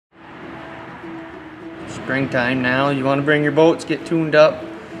Springtime now. You want to bring your boats, get tuned up,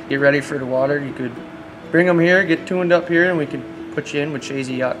 get ready for the water. You could bring them here, get tuned up here, and we could put you in with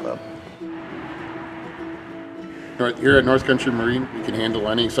Chazy Yacht Club. Here at North Country Marine, we can handle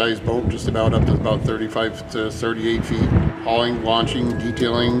any size boat, just about up to about 35 to 38 feet. Hauling, launching,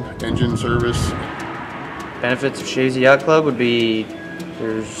 detailing, engine service. Benefits of Chazy Yacht Club would be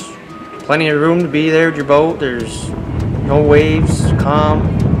there's plenty of room to be there with your boat. There's no waves,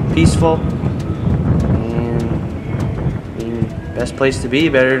 calm, peaceful. Best place to be,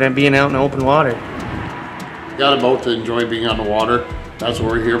 better than being out in open water. Got a boat to enjoy being on the water. That's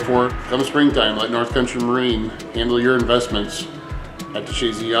what we're here for. Come springtime, let North Country Marine handle your investments at the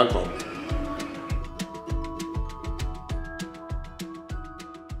Chazy Yacht Club.